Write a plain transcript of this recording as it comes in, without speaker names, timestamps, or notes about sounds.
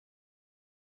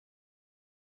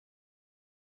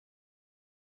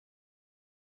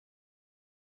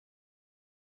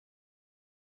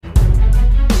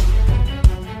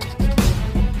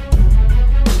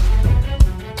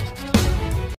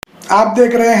आप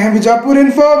देख रहे हैं बीजापुर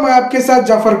इन्फो। मैं आपके साथ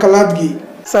जाफर कलादगी।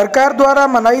 सरकार द्वारा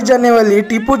मनाई जाने वाली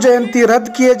टीपू जयंती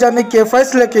रद्द किए जाने के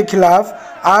फैसले के खिलाफ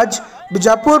आज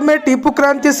बीजापुर में टीपू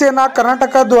क्रांति सेना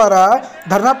कर्नाटक द्वारा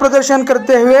धरना प्रदर्शन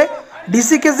करते हुए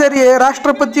डीसी के जरिए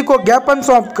राष्ट्रपति को ज्ञापन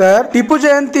सौंपकर टीपू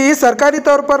जयंती सरकारी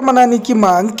तौर पर मनाने की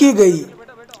मांग की गई।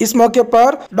 इस मौके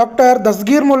पर डॉक्टर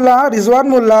दस्तगीर मुल्ला, रिजवान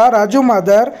मुल्ला, राजू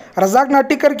मादर, रजाक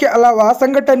नाटिकर के अलावा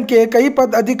संगठन के कई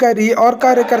पद अधिकारी और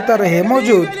कार्यकर्ता रहे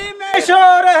मौजूद।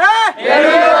 शोर है,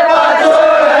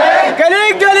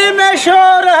 गली गली में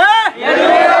शोर है,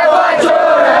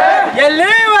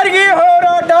 ಎಲ್ಲಿವರೆಗೆ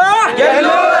ಹೋರಾಟ,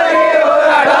 ಎಲ್ಲಿವರೆಗೆ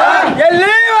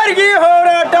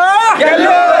ಹೋರಾಟ,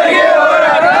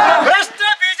 ಭ್ರಷ್ಟ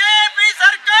ಬಿಜೆಪಿ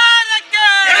ಸರ್ಕಾರಕ್ಕೆ,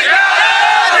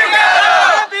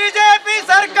 ಬಿಜೆಪಿ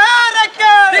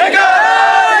ಸರ್ಕಾರಕ್ಕೆ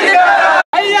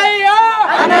ಅಯ್ಯಯ್ಯೋ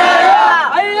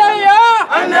ಅಯ್ಯಯ್ಯೋ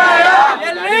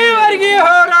ಎಲ್ಲಿವರೆಗೆ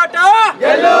ಹೋರಾಟ,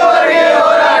 ಎಲ್ಲಿವರೆಗೆ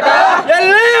ಹೋರಾಟ,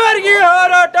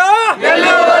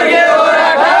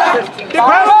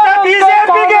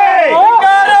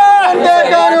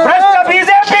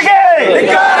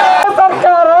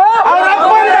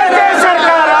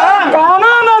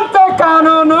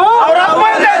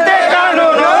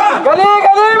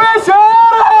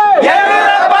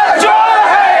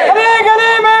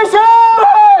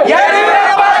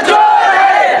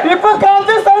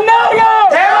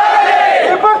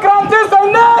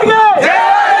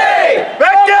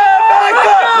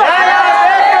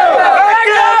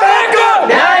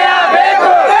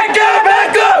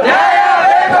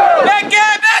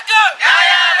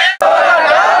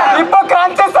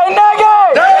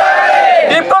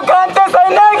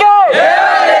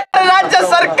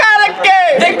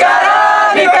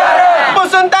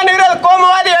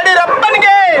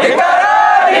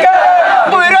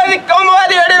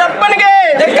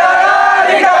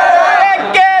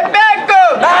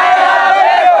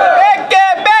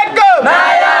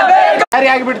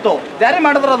 ಆಗಿಬಿಡ್ತು ಜಾರಿ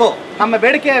ಮಾಡಿದ್ರು ಅದು ನಮ್ಮ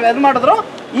ಬೇಡಿಕೆ ಇದು ಮಾಡಿದ್ರು।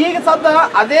 ಈಗ ಸದ್ದ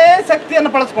ಅದೇ ಶಕ್ತಿಯನ್ನು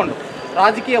ಬಳಸ್ಕೊಂಡು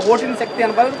ರಾಜಕೀಯ ಓಟಿನ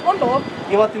ಶಕ್ತಿಯನ್ನು ಬಳಸ್ಕೊಂಡು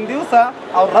ಇವತ್ತಿನ ದಿವಸ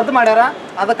ಅವ್ರು ರದ್ದು ಮಾಡ್ಯಾರ।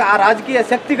 ಅದಕ್ಕೆ ಆ ರಾಜಕೀಯ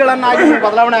ಶಕ್ತಿಗಳನ್ನಾಗಿ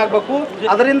ಬದಲಾವಣೆ ಆಗಬೇಕು,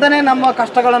 ಅದರಿಂದನೇ ನಮ್ಮ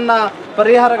ಕಷ್ಟಗಳನ್ನು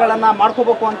ಪರಿಹಾರಗಳನ್ನು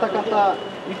ಮಾಡ್ಕೋಬೇಕು ಅಂತಕ್ಕಂಥ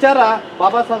विचार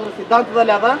बाबा साहब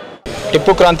सिद्धांतದಲ್ಲಿ ಅದ।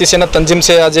 टिप्पू क्रांति सेना तंजीम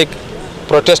से आज एक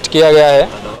प्रोटेस्ट किया गया है।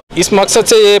 इस मकसद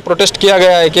से ये प्रोटेस्ट किया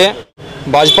गया है कि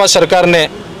भाजपा सरकार ने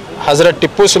हज़रत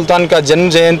टिप्पू सुल्तान का जन्म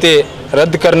जयंती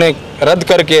रद्द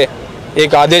करके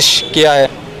एक आदेश किया है।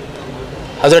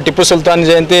 हज़रत टिप्पू सुल्तान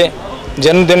जयंती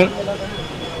जन्मदिन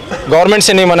गवर्नमेंट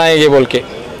से नहीं मनाएगी बोल के,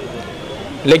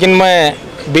 लेकिन मैं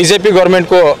बीजेपी गवर्नमेंट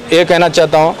को ये कहना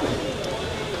चाहता हूँ,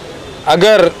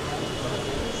 अगर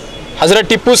हज़रत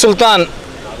टिप्पू सुल्तान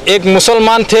एक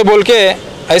मुसलमान थे बोल के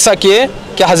ऐसा किए,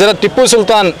 कि हज़रत टिप्पू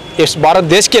सुल्तान इस भारत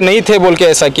देश के नहीं थे बोल के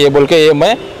ऐसा किए बोल के, ये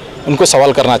मैं उनको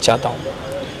सवाल करना चाहता हूँ।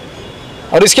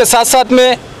 और इसके साथ साथ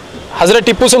में हज़रत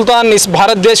टिप्पू सुल्तान इस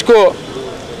भारत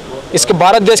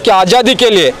देश की आज़ादी के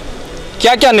लिए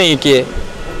क्या क्या नहीं किए।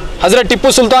 हज़रत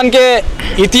टिप्पू सुल्तान के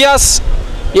इतिहास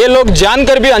ये लोग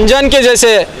जानकर भी अनजान के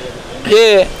जैसे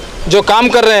ये जो काम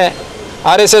कर रहे हैं,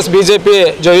 आरएसएस,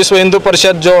 बीजेपी, जो विश्व हिंदू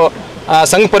परिषद, जो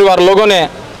संघ परिवार लोगों ने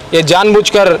ये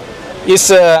जानबूझकर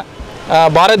इस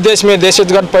भारत देश में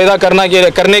दहशतगर्द पैदा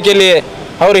करने के लिए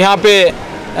और यहाँ पे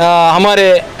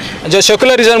हमारे जो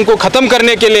सेकुलरिज्म को ख़त्म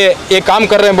करने के लिए ये काम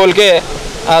कर रहे हैं बोल के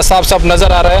साफ साफ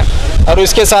नज़र आ रहा है। और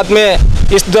इसके साथ में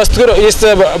इस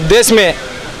देश में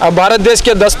भारत देश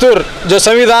के दस्तूर जो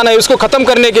संविधान है उसको ख़त्म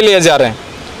करने के लिए जा रहे हैं।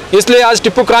 इसलिए आज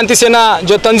टिप्पू क्रांति सेना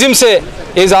जो तंजीम से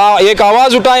एक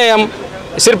आवाज़ उठाए, हम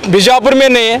सिर्फ बीजापुर में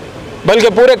नहीं है बल्कि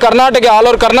पूरे कर्नाटक, ऑल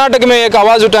ओवर कर्नाटक में एक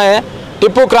आवाज़ उठाए हैं।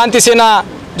 टिप्पू क्रांति सेना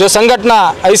जो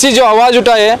संगठन ऐसी जो आवाज़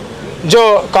उठाए,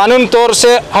 जो कानून तौर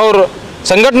से और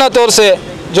संगठन तौर से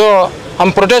जो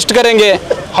हम प्रोटेस्ट करेंगे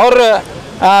और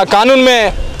कानून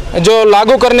में जो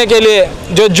लागू करने के लिए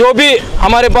जो भी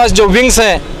हमारे पास जो विंग्स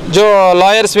हैं, जो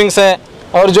लॉयर्स विंग्स हैं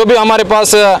और जो भी हमारे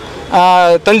पास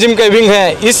तंजीम के विंग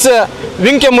हैं, इस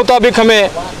विंग के मुताबिक हमें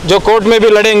जो कोर्ट में भी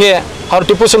लड़ेंगे और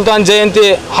टिप्पू सुल्तान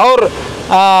जयंती और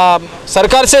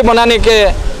सरकार से बनाने के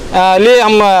लिए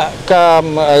हम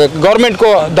गवर्नमेंट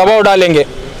को दबाव डालेंगे।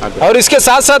 और इसके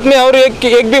साथ साथ में और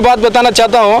एक भी बात बताना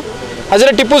चाहता हूँ,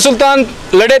 हज़रत टिप्पू सुल्तान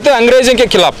लड़े थे अंग्रेज़ों के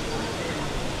खिलाफ,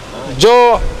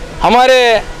 जो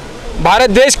हमारे भारत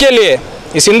देश के लिए,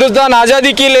 इस हिंदुस्तान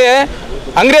आज़ादी के लिए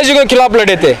अंग्रेज़ों के खिलाफ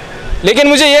लड़े थे। लेकिन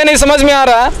मुझे ये नहीं समझ में आ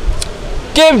रहा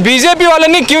कि बीजेपी वाले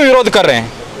ने क्यों विरोध कर रहे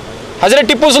हैं। हज़रत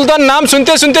टिप्पू सुल्तान नाम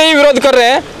सुनते सुनते ही विरोध कर रहे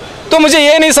हैं। तो मुझे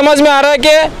ये नहीं समझ में आ रहा है कि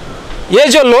ये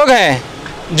जो लोग हैं,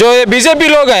 जो ये बीजेपी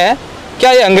लोग हैं,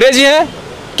 क्या ये अंग्रेजी हैं,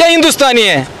 क्या हिंदुस्तानी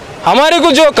हैं? हमारे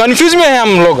को जो कन्फ्यूज़ में है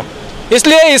हम लोग,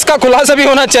 इसलिए इसका खुलासा भी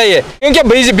होना चाहिए,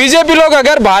 क्योंकि बीजेपी लोग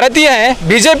अगर भारतीय हैं,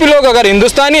 बीजेपी लोग अगर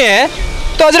हिंदुस्तानी हैं,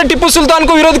 तो हजरत टिप्पू सुल्तान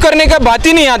को विरोध करने का बात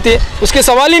ही नहीं आती, उसके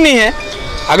सवाल ही नहीं है।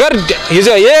 अगर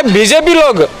ये बीजेपी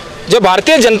लोग, जो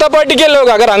भारतीय जनता पार्टी के लोग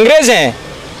अगर अंग्रेज हैं,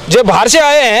 जो बाहर से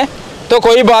आए हैं, तो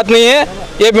कोई बात नहीं है,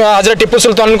 ये हजरत टिप्पू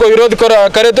सुल्तान को विरोध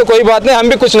करे तो कोई बात नहीं, हम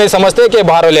भी कुछ नहीं समझते कि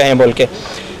बाहर वाले हैं बोल के।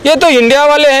 ये तो इंडिया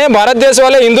वाले हैं, भारत देश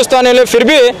वाले, हिंदुस्तान वाले, फिर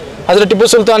भी हजरत टिप्पू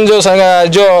सुल्तान जो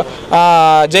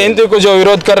जयंती को जो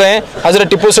विरोध कर रहे हैं, हजरत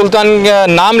टिप्पू सुल्तान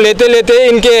नाम लेते लेते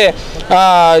इनके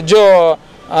जो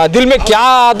दिल में क्या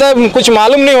आता है कुछ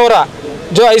मालूम नहीं हो रहा।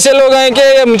 जो ऐसे लोग हैं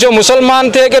कि जो मुसलमान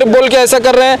थे कर बोल के ऐसा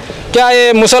कर रहे हैं, क्या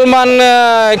ये मुसलमान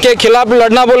के खिलाफ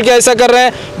लड़ना बोल के ऐसा कर रहे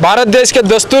हैं, भारत देश के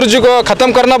दस्तूर जी को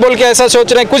ख़त्म करना बोल के ऐसा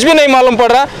सोच रहे हैं, कुछ भी नहीं मालूम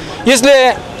पड़ रहा।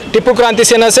 इसलिए टिप्पू क्रांति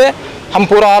सेना से हम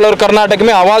पूरा ऑल ओवर कर्नाटक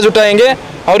में आवाज़ उठाएंगे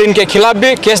और इनके खिलाफ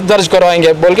भी केस दर्ज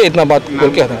करवाएंगे बोल के इतना बात बोल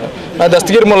के मैं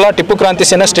दस्तगीर मुल्ला, टिप्पू क्रांति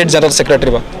सेना स्टेट जनरल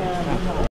सेक्रेटरी।